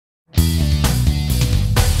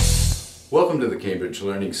Welcome to the Cambridge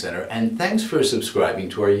Learning Center, and thanks for subscribing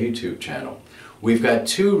to our YouTube channel. We've got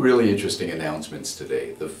two really interesting announcements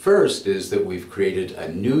today. The first is that we've created a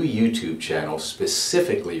new YouTube channel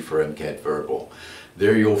specifically for MCAT Verbal.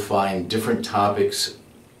 There you'll find different topics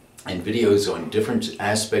and videos on different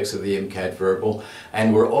aspects of the MCAT Verbal,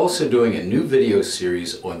 and we're also doing a new video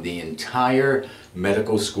series on the entire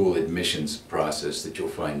medical school admissions process that you'll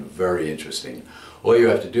find very interesting. All you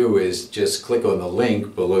have to do is just click on the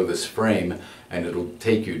link below this frame and it'll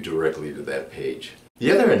take you directly to that page.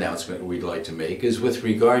 The other announcement we'd like to make is with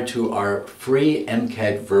regard to our free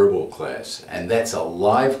MCAT Verbal class, and that's a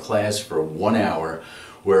live class for 1 hour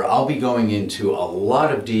where I'll be going into a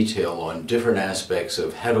lot of detail on different aspects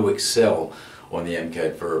of how to excel on the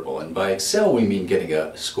MCAT Verbal. And by excel we mean getting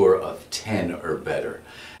a score of 10 or better.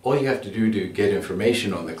 All you have to do to get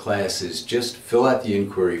information on the class is just fill out the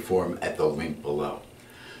inquiry form at the link below.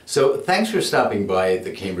 So thanks for stopping by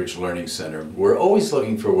the Cambridge Learning Center. We're always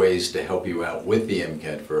looking for ways to help you out with the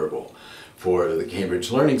MCAT Verbal. For the Cambridge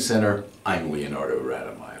Learning Center, I'm Leonardo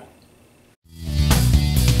Radamile.